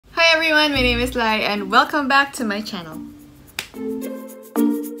everyone, my name is Lai and welcome back to my channel.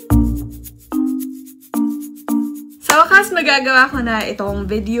 Sa wakas, magagawa ko na itong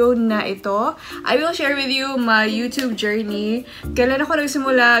video na ito. I will share with you my YouTube journey. Kailan ako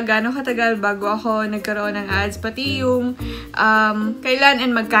nagsimula, gaano katagal bago ako nagkaroon ng ads, pati yung kailan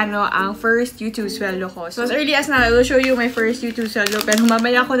and magkano ang first YouTube sweldo ko. So as early as now, I will show you my first YouTube sweldo, pero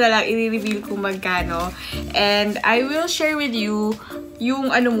mamaya ko na lang i-reveal kung magkano. And I will share with you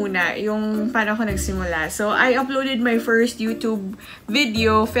yung yung paano ako nagsimula. So, I uploaded my first YouTube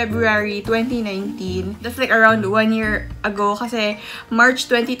video February 2019. That's like around 1 year ago kasi March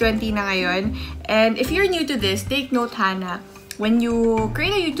 2020 na ngayon. And if you're new to this, take note, Hana. When you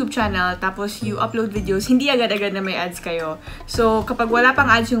create a YouTube channel, tapos you upload videos, hindi agad-agad na may ads kayo. So, kapag wala pang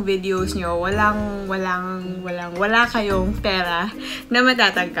ads yung videos nyo, wala kayong pera na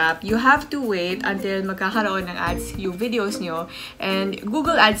matatanggap. You have to wait until magkakaroon ng ads yung videos nyo. And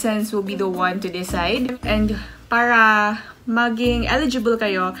Google AdSense will be the one to decide. And para maging eligible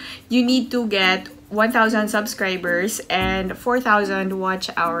kayo, you need to get 1,000 subscribers and 4,000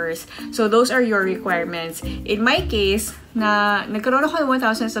 watch hours. So, those are your requirements. In my case, nagkaroon ako ng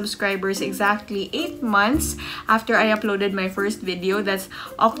 1,000 subscribers exactly 8 months after I uploaded my first video. That's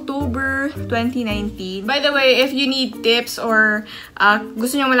October 2019. By the way, if you need tips or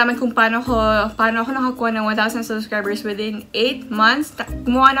gusto niyo malaman kung paano ako nakakuha ng 1,000 subscribers within 8 months,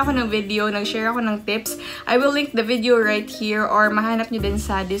 gumawa na ako ng video, nag-share ako ng tips. I will link the video right here or mahanap niyo din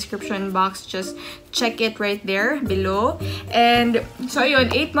sa description box. Just check it right there below. And so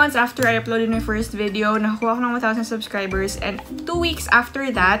yun, 8 months after I uploaded my first video, nakakuha ko ng 1,000 subscribers. And 2 weeks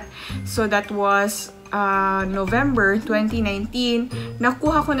after that, so that was November 2019,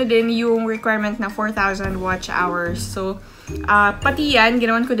 nakuha ko na din yung requirement na 4,000 watch hours. So, pati yan,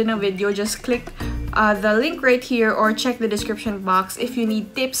 ginawan ko din ng video. Just click the link right here or check the description box if you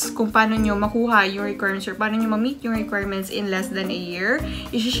need tips kung paano nyo makuha yung requirements or paano nyo ma-meet yung requirements in less than a year.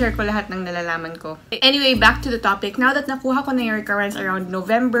 I-share ko lahat ng nalalaman ko. Anyway, back to the topic. Now that nakuha ko na yung requirements around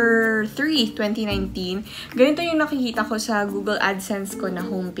November 3, 2019, ganito yung nakikita ko sa Google AdSense ko na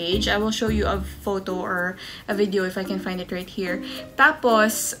homepage. I will show you a photo or a video if I can find it right here.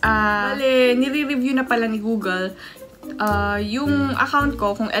 Tapos, nire-review na pala ni Google yung account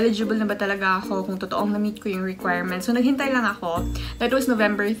ko, kung eligible na ba talaga ako, kung totoong na-meet ko yung requirements. So, naghintay lang ako. That was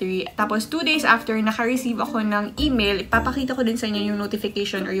November 3. Tapos, 2 days after, naka-receive ako ng email. Ipapakita ko din sa inyo yung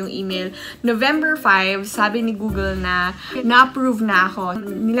notification or yung email. November 5, sabi ni Google na na-approve na ako.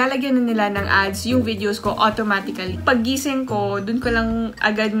 Nilalagyan na nila ng ads yung videos ko automatically. Paggising ko, dun ko lang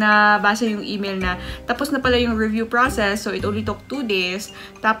agad na basa yung email na tapos na pala yung review process. So, it only took 2 days.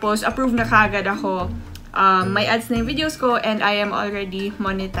 Tapos, approve na kaagad ako. May ads na yung videos ko and I am already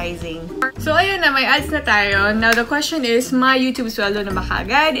monetizing. So, ayun na, may ads na tayo. Now, the question is, my YouTube sweldo na ba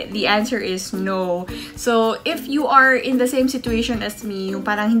kaagad? The answer is no. So, if you are in the same situation as me, yung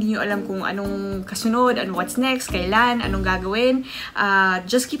parang hindi nyo alam kung anong kasunod, and what's next, kailan, anong gagawin,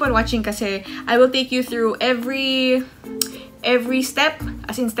 just keep on watching kasi I will take you through every step,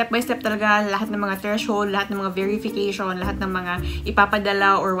 as in step by step talaga, lahat ng mga threshold, lahat ng mga verification, lahat ng mga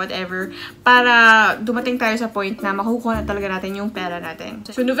ipapadala or whatever, para dumating tayo sa point na makukuha na talaga natin yung pera natin.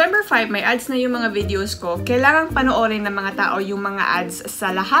 So, November 5, may ads na yung mga videos ko. Kailangang panoorin ng mga tao yung mga ads sa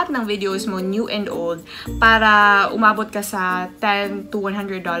lahat ng videos mo, new and old, para umabot ka sa $10 to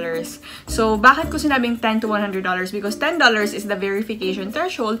 $100. So, bakit ko sinabing $10 to $100? Because $10 is the verification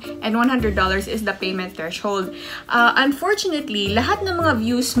threshold and $100 is the payment threshold. Unfortunately, lahat ng mga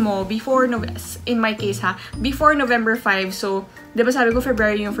views mo before, in my case before November 5, so, diba sabi ko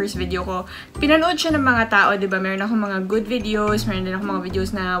February yung first video ko, pinanood siya ng mga tao, diba? Meron ako mga good videos, meron din ako mga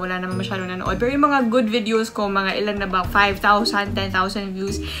videos na wala naman masyadong nanood. Pero yung mga good videos ko, mga ilan na ba, 5,000, 10,000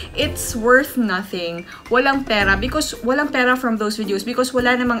 views, it's worth nothing. Walang pera, walang pera from those videos because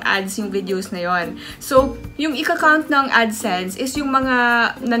wala namang ads yung videos na yon. So, yung ika-count ng AdSense is yung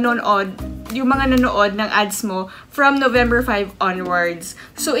mga nanood ng ads mo from November 5 onwards.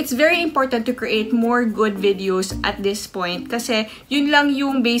 So, it's very important to create more good videos at this point kasi yun lang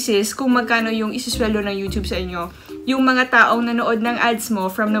yung basis kung magkano yung isusweldo ng YouTube sa inyo. Yung mga taong nanood ng ads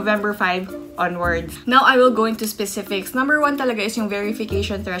mo from November 5 onwards. Now, I will go into specifics. Number 1 talaga is yung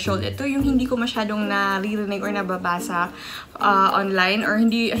verification threshold. Ito yung hindi ko masyadong naririnig or nababasa online or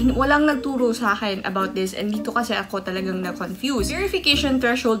walang nagturo sa akin about this and dito kasi ako talagang na-confused. Verification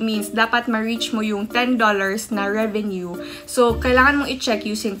threshold means dapat ma-reach mo yung $10 na revenue. So, kailangan mong i-check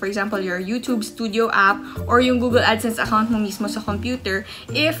using, for example, your YouTube Studio app or yung Google AdSense account mo mismo sa computer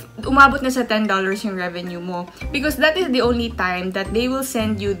if umabot na sa $10 yung revenue mo. Because that is the only time that they will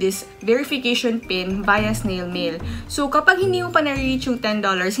send you this verification verification PIN via snail mail. So, kapag hindi mo pa na-reach yung $10,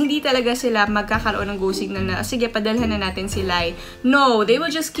 hindi talaga sila magkakaroon ng go signal na, sige, padalhan na natin sila. No, they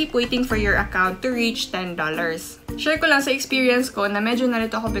will just keep waiting for your account to reach $10. Share ko lang sa experience ko na medyo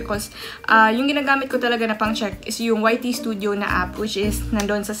nalito ako because yung ginagamit ko talaga na pang-check is yung YT Studio na app, which is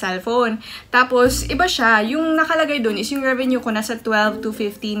nandun sa cellphone. Tapos, iba siya. Yung nakalagay dun is yung revenue ko nasa $12 to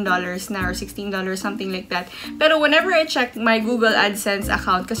 $15 na or $16, something like that. Pero whenever I check my Google AdSense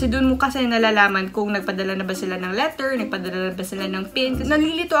account, kasi dun mo kasi nalalaman kung nagpadala na ba sila ng letter, nagpadala na ba sila ng PIN.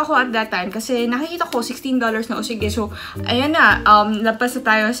 Nalilito ako at that time kasi nakikita ko $16 na. O sige, so, ayan na, lapas na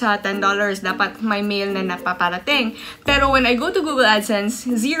tayo sa $10. Dapat may mail na napaparating. Pero when I go to Google AdSense,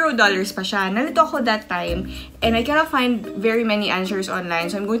 $0 pa siya. Nalito ako that time and I cannot find very many answers online.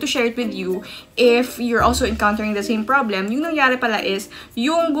 So I'm going to share it with you if you're also encountering the same problem. Yung nangyari pala is,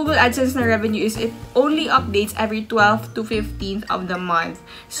 yung Google AdSense na revenue is it only updates every 12th to 15th of the month.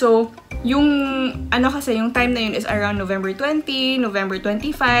 So, yung kasi yung time na yun is around November 20, November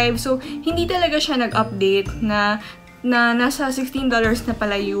 25. So, hindi talaga siya nag-update na nasa $16 na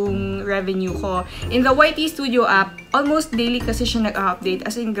pala yung revenue ko. In the YT Studio app, almost daily kasi siya nag-update.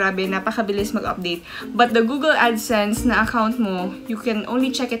 As in, grabe, napakabilis mag-update. But the Google AdSense na account mo, you can only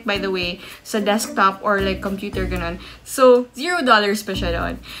check it, by the way, sa desktop or like computer, ganun. So, $0 pa siya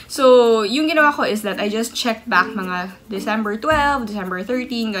doon. So, yung ginawa ko is that I just checked back mga December 12, December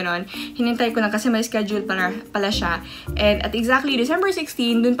 13, ganun. Hinintay ko lang kasi may schedule pala siya. And at exactly December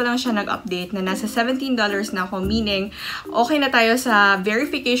 16, dun pa lang siya nag-update na nasa $17 na ako, meaning okay na tayo sa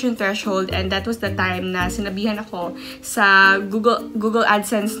verification threshold, and that was the time na sinabihan ako sa Google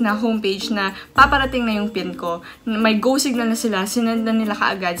AdSense na homepage na paparating na yung PIN ko. May go signal na sila, sinend na nila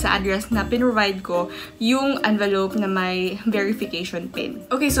kaagad sa address na pinrovide ko yung envelope na may verification PIN.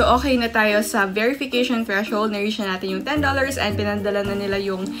 Okay, so okay na tayo sa verification threshold, na-reach na natin yung $10 and pinadala na nila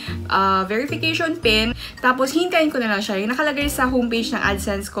yung verification PIN. Tapos hintayin ko na lang siya. Yung nakalagay sa homepage ng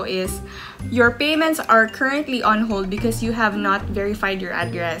AdSense ko is, your payments are currently on hold because you have not verified your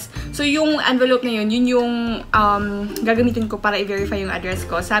address. So, yung envelope na yun yung gagamitin ko para i-verify yung address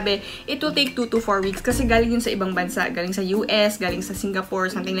ko. Sabi, it will take 2 to 4 weeks kasi galing yun sa ibang bansa. Galing sa US, galing sa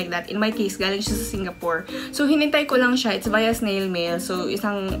Singapore, something like that. In my case, galing siya sa Singapore. So, hinintay ko lang siya. It's via snail mail. So,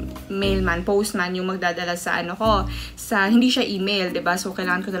 isang mailman, postman yung magdadala sa hindi siya email, diba? So,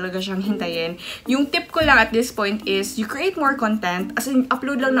 kailangan ko talaga siyang hintayin. Yung tip ko lang at this point is, you create more content. As in,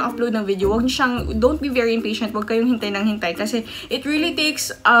 upload ng video. Don't be very impatient. Huwag kayong hintay ng hintay kasi it really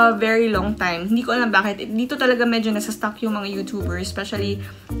takes a very long time. Hindi ko alam bakit. Dito talaga medyo nasa-stuck yung mga YouTubers, especially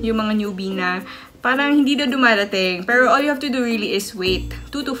yung mga newbie na parang hindi na dumarating. Pero all you have to do really is wait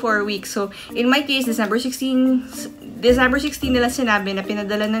 2 to 4 weeks. So, in my case, December 16 nila sinabi na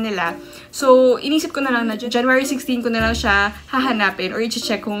pinadala na nila. So, inisip ko na lang na January 16 ko na lang siya hahanapin or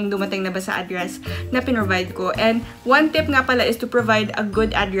i-check kung dumating na ba sa address na pinrovide ko. And one tip nga pala is to provide a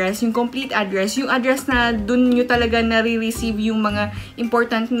good address, yung complete address, yung address na dun nyo talaga nare-receive yung mga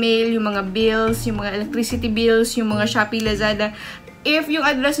important mail, yung mga bills, yung mga electricity bills, yung mga Shopee, Lazada. If yung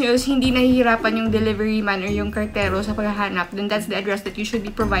address nyo is hindi nahihirapan yung delivery man or yung kartero sa paghahanap, then that's the address that you should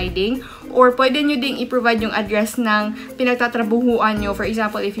be providing. Or pwede nyo ding i-provide yung address ng pinagtatrabuhuan nyo. For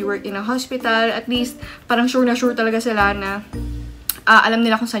example, if you work in a hospital, at least parang sure na sure talaga sila na alam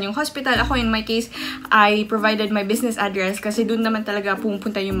nila kung saan yung hospital. Ako, in my case, I provided my business address kasi doon naman talaga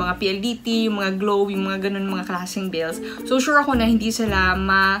pumunta yung mga PLDT, yung mga Globe, yung mga ganun mga klaseng bills. So, sure ako na hindi sila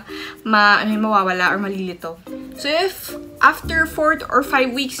mawawala or malilito. So, if after 4 or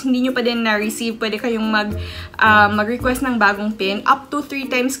 5 weeks hindi nyo pa din na-receive, pwede kayong mag-request ng bagong PIN. Up to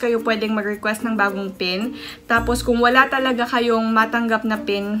 3 times kayo pwedeng mag-request ng bagong PIN. Tapos, kung wala talaga kayong matanggap na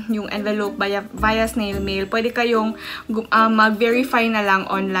PIN, yung envelope via snail mail, pwede kayong mag-verify na lang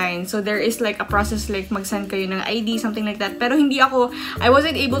online. So, there is like a process like mag-send kayo ng ID, something like that. Pero I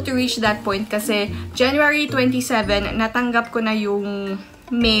wasn't able to reach that point kasi January 27, natanggap ko na yung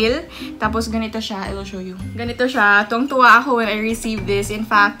mail. Tapos, ganito siya. I will show you. Ganito siya. Tuwang-tuwa ako when I received this. In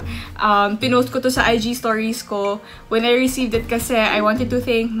fact, pinost ko to sa IG stories ko when I received it kasi I wanted to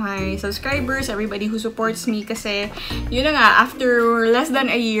thank my subscribers, everybody who supports me kasi, yun na nga, after less than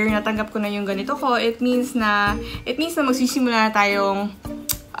a year, natanggap ko na yung ganito ko. It means na magsisimula na tayong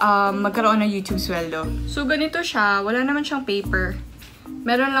magkaroon ng YouTube sweldo. So, ganito siya. Wala naman siyang paper.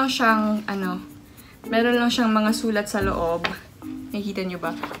 Meron lang siyang mga sulat sa loob. Nakikita nyo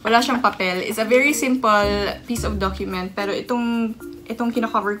ba? Wala siyang papel. It's a very simple piece of document. Pero itong itong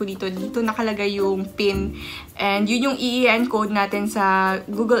kina-cover ko dito nakalagay yung PIN. And yun yung i-encode natin sa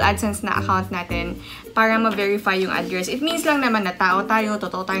Google AdSense na account natin para ma-verify yung address. It means lang naman na tao tayo,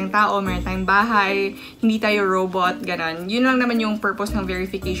 totoo tayong tao, meron tayong bahay, hindi tayo robot, ganon. Yun lang naman yung purpose ng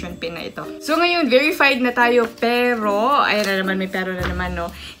verification PIN na ito. So ngayon, verified na tayo, pero, ayan na naman, may pero na naman, no?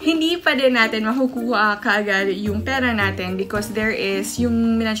 Hindi pa din natin makukuha kaagad yung pera natin because there is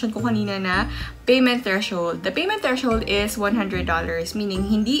yung minention ko kanina na payment threshold. The payment threshold is $100, meaning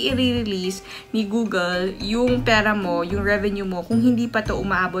hindi i-release ni Google yung pera mo, yung revenue mo, kung hindi pa to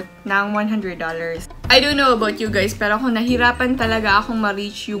umaabot ng $100. I don't know about you guys, pero ako nahirapan talaga akong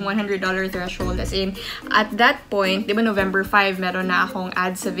ma-reach yung $100 threshold. As in, at that point, di ba November 5, meron na akong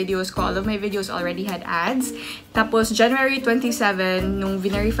ads sa videos ko. All of my videos already had ads. Tapos, January 27, nung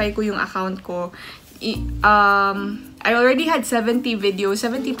verify ko yung account ko, I already had 70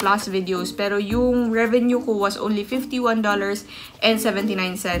 plus videos, pero yung revenue ko was only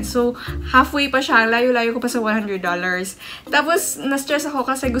 $51.79. So, halfway pa siya. Layo-layo ko pa sa $100. Tapos, na-stress ako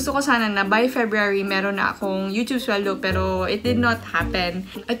kasi gusto ko sana na by February, meron na akong YouTube Sweldo, pero it did not happen.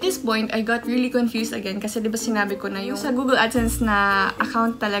 At this point, I got really confused again kasi diba sinabi ko na yung sa Google AdSense na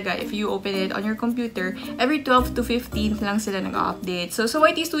account talaga, if you open it on your computer, every 12 to 15th lang sila nag-update. So, sa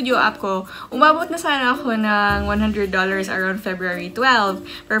YT Studio app ko, umabot na sana ako ng $100 around February 12.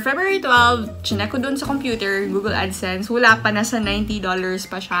 For February 12, chinek ko dun sa computer, Google AdSense, wala pa, nasa $90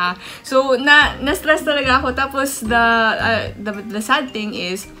 pa siya. So, na-stress talaga ako. Tapos, the sad thing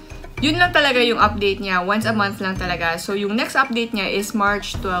is, yun lang talaga yung update niya. Once a month lang talaga. So, yung next update niya is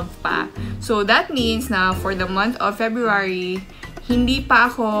March 12 pa. So, that means na for the month of February, hindi pa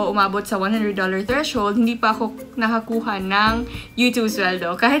ako umabot sa $100 threshold, hindi pa ako nakakuha ng YouTube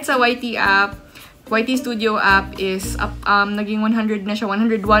Sweldo. Kahit sa YT app, YT Studio app is naging 100 na siya,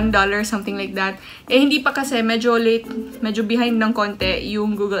 $101, something like that. Eh, hindi pa kasi, medyo late, medyo behind ng konti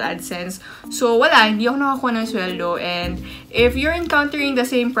yung Google AdSense. So, wala, hindi ako nakakuha ng sweldo. And if you're encountering the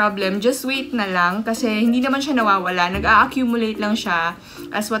same problem, just wait na lang kasi hindi naman siya nawawala. Nag-a-accumulate lang siya.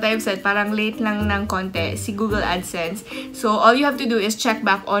 As what I've said, parang late lang ng konti si Google AdSense. So, all you have to do is check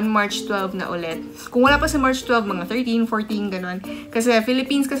back on March 12 na ulit. Kung wala pa sa March 12, mga 13, 14, ganun. Kasi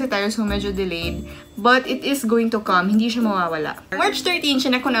Philippines kasi tayo, so medyo delayed. But it is going to come. Hindi siya mawawala. March 13,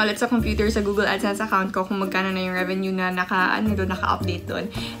 chinek ko na ulit sa computer sa Google AdSense account ko kung magkano na yung revenue na naka-update doon.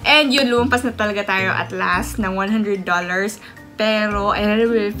 And yun, lumampas na talaga tayo at last ng $100. Pero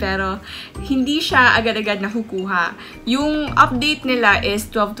hindi siya agad-agad nakukuha. Yung update nila is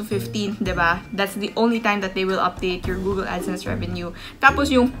 12 to 15, diba? That's the only time that they will update your Google AdSense revenue. Tapos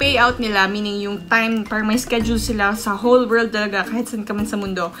yung payout nila, meaning yung time, parang may schedule sila sa whole world talaga, kahit saan ka man sa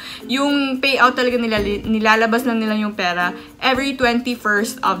mundo. Yung payout talaga nila, nilalabas lang nila yung pera every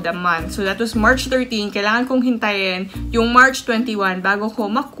 21st of the month. So that was March 13. Kailangan kong hintayin yung March 21 bago ko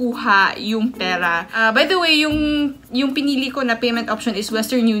makuha yung pera. By the way, yung pinili ko na payment option is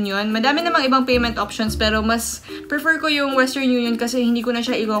Western Union. Madami namang ibang payment options pero mas prefer ko yung Western Union kasi hindi ko na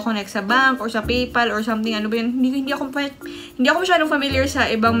siya i-connect sa bank or sa PayPal or something. Ano ba yun? Hindi ako masyadong familiar sa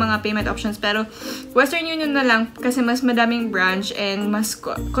ibang mga payment options pero Western Union na lang kasi mas madaming branch and mas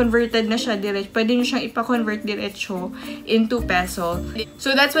converted na siya direct. Pwede nyo siyang ipa-convert diretso into peso.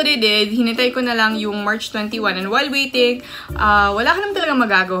 So that's what I did. Hinintay ko na lang yung March 21 and while waiting, wala ka naman talaga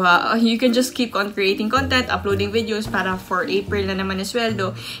magagawa. You can just keep on creating content, uploading videos para for April na naman na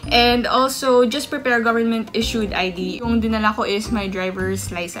sweldo. And also, just prepare government-issued ID. Yung dinala ko is my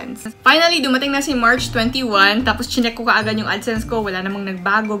driver's license. Finally, dumating na si March 21. Tapos, chinek ko kaagad yung AdSense ko. Wala namang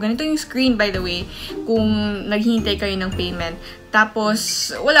nagbago. Ganito yung screen, by the way, kung naghihintay kayo ng payment. Tapos,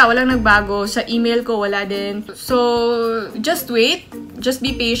 walang nagbago. Sa email ko, wala din. So, just wait. Just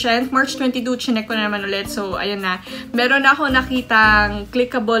be patient. March 22, chinek ko na naman ulit. So, ayun na. Meron na ako nakitang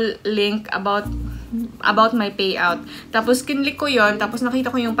clickable link about my payout. Tapos, kinlik ko yon. Tapos,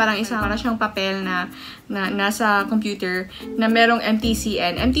 nakita ko yung parang isang siyang papel na nasa computer na merong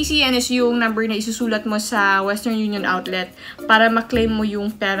MTCN. MTCN is yung number na isusulat mo sa Western Union outlet para ma-claim mo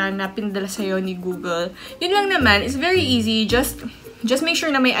yung pera na pinadala sa'yo ni Google. Yun lang naman. It's very easy. Just make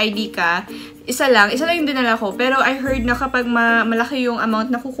sure na may ID ka. Isa lang yung dinala ko. Pero I heard na kapag malaki yung amount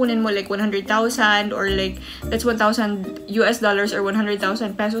na kukunin mo, like 100,000 or like that's $1,000 or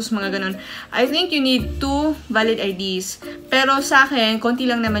 100,000 pesos, mga ganun. I think you need 2 valid IDs. Pero sa akin, konti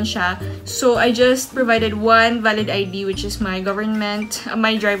lang naman siya. So I just provided 1 valid ID, which is my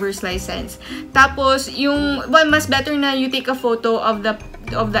driver's license. Tapos, mas better na you take a photo of the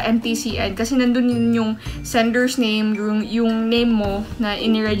MTCN kasi nandun yung sender's name, yung name mo na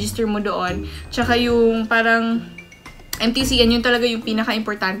iniregister mo doon, tsaka yung parang MTCN, yun talaga yung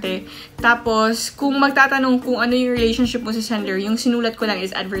pinaka-importante. Tapos, kung magtatanong kung ano yung relationship mo sa sender, yung sinulat ko lang is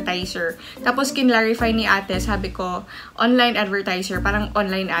advertiser. Tapos, kinlarify ni ate, sabi ko, online advertiser, parang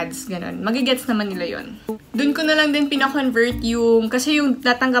online ads, ganun. Magigets naman nila yun. Doon ko na lang din pina-convert yung, kasi yung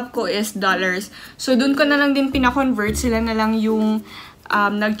natanggap ko is dollars. So, doon ko na lang din pina-convert, sila na lang yung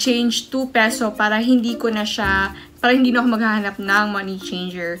nag-change 2 peso para hindi na ako maghahanap ng money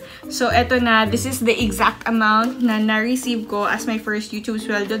changer. So, eto na. This is the exact amount na na-receive ko as my first YouTube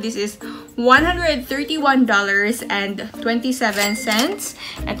sweldo. This is $131.27.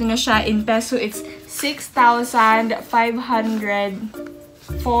 Eto na siya. In peso, it's 6,504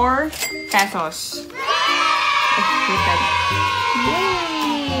 pesos.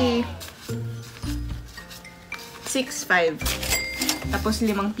 Yay! 6,500. Tapos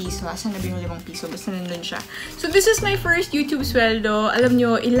 5 piso. Asan na ba yung 5 piso? Basta nandun siya. So, this is my first YouTube sweldo. Alam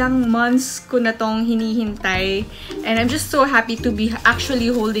nyo, ilang months ko na tong hinihintay. And I'm just so happy to be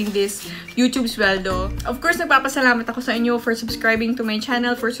actually holding this YouTube sweldo. Of course, nagpapasalamat ako sa inyo for subscribing to my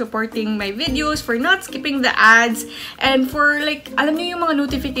channel, for supporting my videos, for not skipping the ads, and for like, alam nyo yung mga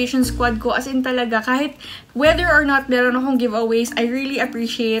notification squad ko. As in talaga, kahit whether or not meron akong giveaways, I really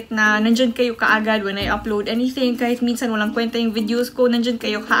appreciate na nandyan kayo kaagad when I upload anything. Kahit minsan walang kwenta yung videos ko, nandyan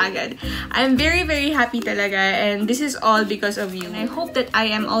kayo kaagad. I'm very, very happy talaga, and this is all because of you. And I hope that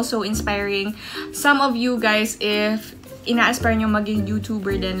I am also inspiring some of you guys if ina-aspire nyo maging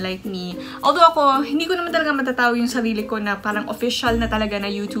YouTuber din like me. Although ako, hindi ko naman talaga matatawag yung sarili ko na parang official na talaga na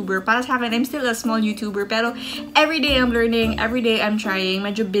YouTuber. Para sa akin, I'm still a small YouTuber. Pero everyday I'm learning, everyday I'm trying.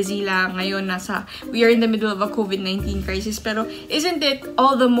 Medyo busy lang ngayon. We are in the middle of a COVID-19 crisis. Pero isn't it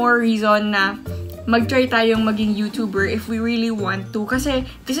all the more reason na mag-try tayong maging YouTuber if we really want to. Kasi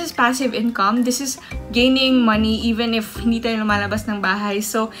this is passive income. This is gaining money even if hindi tayo lumalabas ng bahay.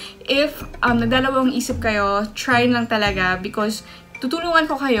 So, if nagdalawang isip kayo, try lang talaga because tutulungan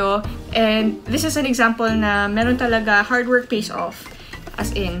ko kayo. And this is an example na meron talaga hard work pays off.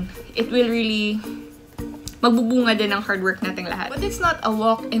 As in, it will really magbubunga din ang hard work nating lahat. But it's not a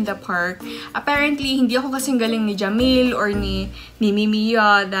walk in the park. Apparently, hindi ako kasing galing ni Jamil or ni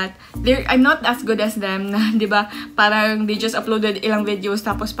Mimiya that I'm not as good as them na, di ba, parang they just uploaded ilang videos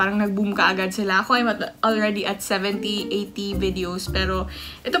tapos parang nag-boom kaagad sila. Ako, I'm already at 70, 80 videos. Pero,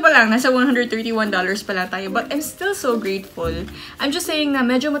 ito pa lang, nasa $131 pa lang tayo. But I'm still so grateful. I'm just saying na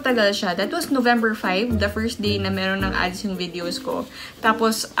medyo matagal siya. That was November 5, the first day na meron ng ads yung videos ko.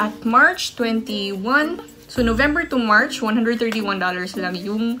 Tapos, at March 21, so, November to March, $131 lang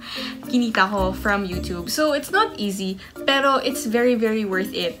yung kinita ko from YouTube. So, it's not easy, pero it's very, very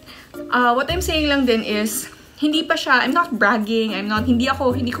worth it. What I'm saying lang din is, hindi pa siya, I'm not bragging, hindi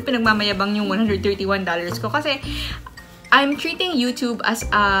ko pinagmamayabang yung $131 ko kasi I'm treating YouTube as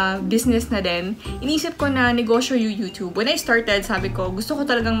a business na din. Inisip ko na negosyo yung YouTube. When I started, sabi ko, gusto ko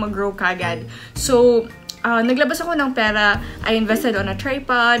talagang mag-grow kagad. So, naglabas ako ng pera. I invested on a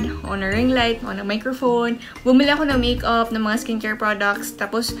tripod, on a ring light, on a microphone. Bumili ako ng makeup, ng mga skincare products.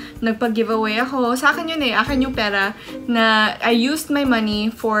 Tapos, nagpag-giveaway ako. Sa akin yun akin yung pera na I used my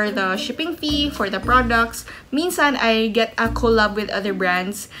money for the shipping fee, for the products. Minsan, I get a collab with other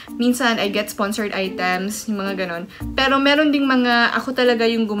brands. Minsan, I get sponsored items, yung mga ganon. Pero meron ding mga, ako talaga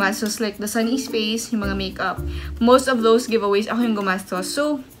yung gumastos, like the Sunny Space, yung mga makeup. Most of those giveaways, ako yung gumastos.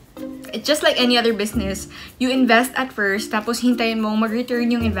 So, it's just like any other business. You invest at first, tapos hintayin mong mag-return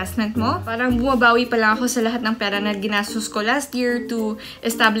yung investment mo. Parang bumabawi pa lang ako sa lahat ng pera na ginastos ko last year to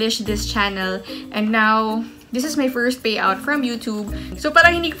establish this channel. And now, this is my first payout from YouTube. So,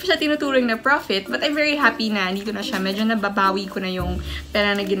 parang hindi ko siya tinuturing na profit, but I'm very happy na dito na siya. Medyo nababawi ko na yung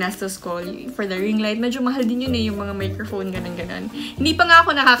pera na ginastos ko. For the ring light, medyo mahal din yun yung mga microphone, ganun-ganun. Hindi pa nga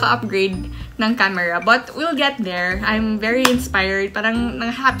ako nakaka-upgrade ng camera, but we'll get there. I'm very inspired. Parang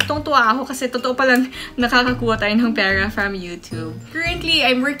tungtuwa ako kasi totoo palang nakakakuha tayo ng pera from YouTube. Currently,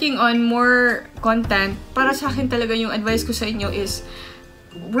 I'm working on more content. Para sa akin talaga yung advice ko sa inyo is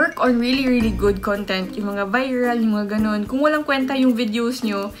work on really, really good content. Yung mga viral, yung mga ganun. Kung walang kwenta yung videos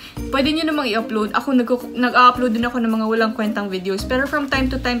nyo, pwede nyo namang i-upload. Ako, nag-upload din ako ng mga walang kwentang videos. Pero from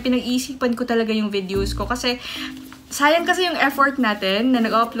time to time, pinag-iisipan ko talaga yung videos ko. Kasi, sayang kasi yung effort natin na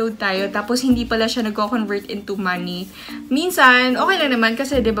nag-upload tayo tapos hindi pala siya nag-convert into money. Minsan, okay lang naman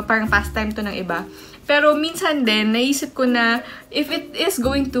kasi, diba, parang pastime to ng iba. Pero minsan din, naisip ko na if it is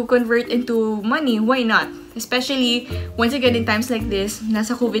going to convert into money, why not? Especially, once again, in times like this,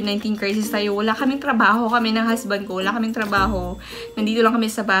 nasa COVID-19 crisis tayo, wala kaming trabaho, kami ng husband ko, wala kaming trabaho, nandito lang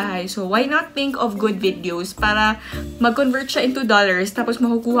kami sa bahay. So, why not think of good videos para mag-convert siya into dollars, tapos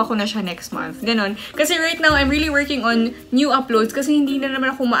makukuha ko na siya next month. Ganon. Kasi right now, I'm really working on new uploads kasi hindi na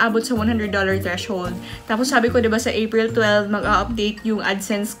naman ako maabot sa $100 threshold. Tapos sabi ko, diba, sa April 12, mag-update yung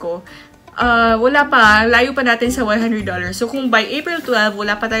AdSense ko. Wala pa, layo pa natin sa $100. So, kung by April 12,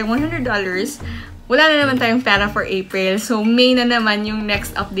 wala pa tayong $100, wala na naman tayong pera for April. So, May na naman yung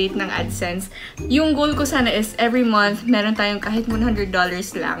next update ng AdSense. Yung goal ko sana is every month, meron tayong kahit $100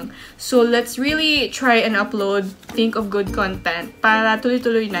 lang. So, let's really try and upload, think of good content para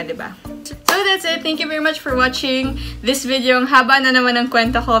tuloy-tuloy na, diba? So, that's it. Thank you very much for watching this video. Ang haba na naman ng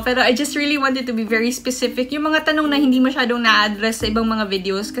kwento ko. Pero I just really wanted to be very specific. Yung mga tanong na hindi masyadong na-address sa ibang mga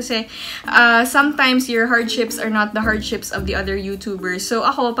videos. Kasi sometimes your hardships are not the hardships of the other YouTubers. So,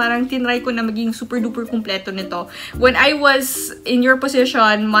 ako parang tinry ko na maging super-duper kumpleto nito. When I was in your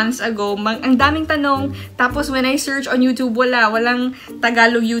position months ago, ang daming tanong. Tapos, when I search on YouTube, walang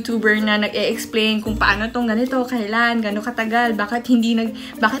Tagalog YouTuber na nag-e-explain kung paano tong ganito, kailan, gano'ng katagal, bakit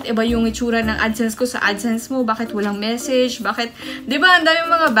iba yung itsura ng AdSense ko sa AdSense mo, bakit walang message, bakit, di ba, ang daming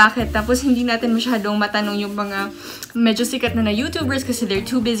mga bakit, tapos hindi natin masyadong matanong yung mga medyo sikat na YouTubers kasi they're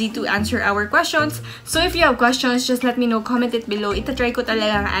too busy to answer our questions. So if you have questions, just let me know, comment it below. Itatry ko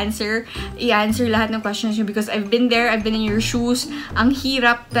talaga i-answer lahat ng questions nyo because I've been there, I've been in your shoes. Ang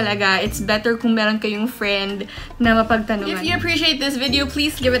hirap talaga. It's better kung meron kayong friend na mapagtanungan. If you appreciate this video,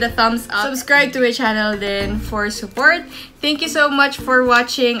 please give it a thumbs up. Subscribe to my channel then for support. Thank you so much for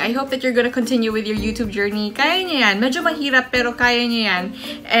watching. I hope that you're gonna continue with your YouTube journey. Kaya niyo yan. Medyo mahirap pero kaya niyo yan.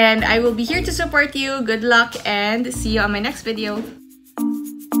 And I will be here to support you. Good luck and see you on my next video.